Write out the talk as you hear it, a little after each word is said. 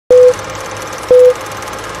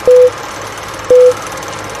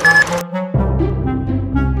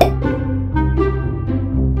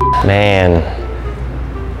Man,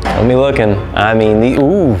 let me looking. I mean,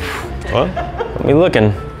 ooh. What? Let me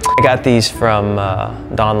looking. I got these from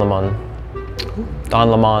Don Lemon. Don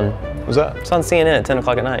Lemon. Who's that? It's on CNN at 10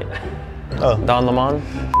 o'clock at night. Oh. Don Lemon.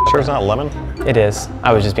 Sure it's not lemon? It is.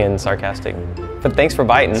 I was just being sarcastic. But thanks for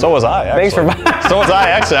biting. So was I, actually. Thanks for biting. So was I,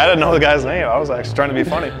 actually. I didn't know the guy's name. I was actually trying to be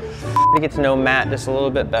funny. To get to know Matt just a little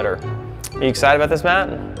bit better. Are you excited about this, Matt?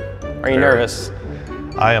 Are you nervous?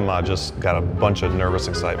 I am just got a bunch of nervous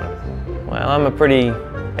excitement. Well, I'm a pretty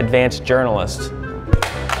advanced journalist.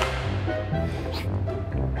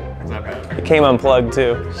 It came unplugged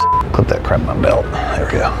too. Clip that crap in my belt. There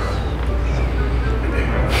we go.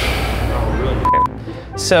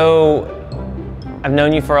 So, I've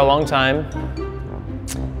known you for a long time,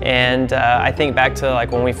 and I think back to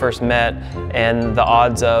like when we first met and the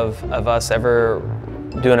odds of us ever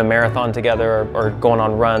doing a marathon together or going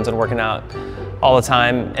on runs and working out all the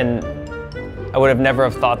time, and I would have never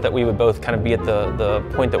have thought that we would both kind of be at the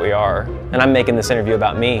point that we are. And I'm making this interview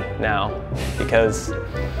about me now because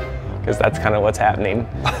that's kind of what's happening.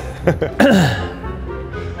 All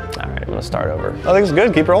right, I'm gonna start over. I think it's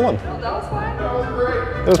good, keep rolling. Oh, that was fine. That was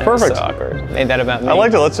great. It was perfect. So awkward. Made that about me. I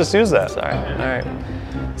liked it, let's just use that. Sorry, all right.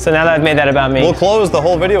 So now that I've made that about me. We'll close the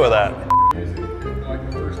whole video with that. Like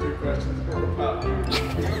the first two questions were about you.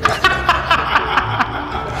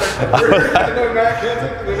 I know Matt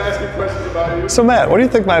Kenseth, and then asking questions about you. So Matt, what do you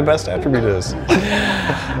think my best attribute is?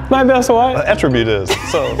 My best what? Attribute is.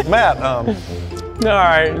 So Matt, All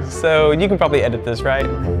right, so you can probably edit this, right?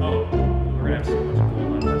 Oh, we're gonna have so much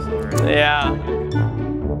gold on this already. Yeah.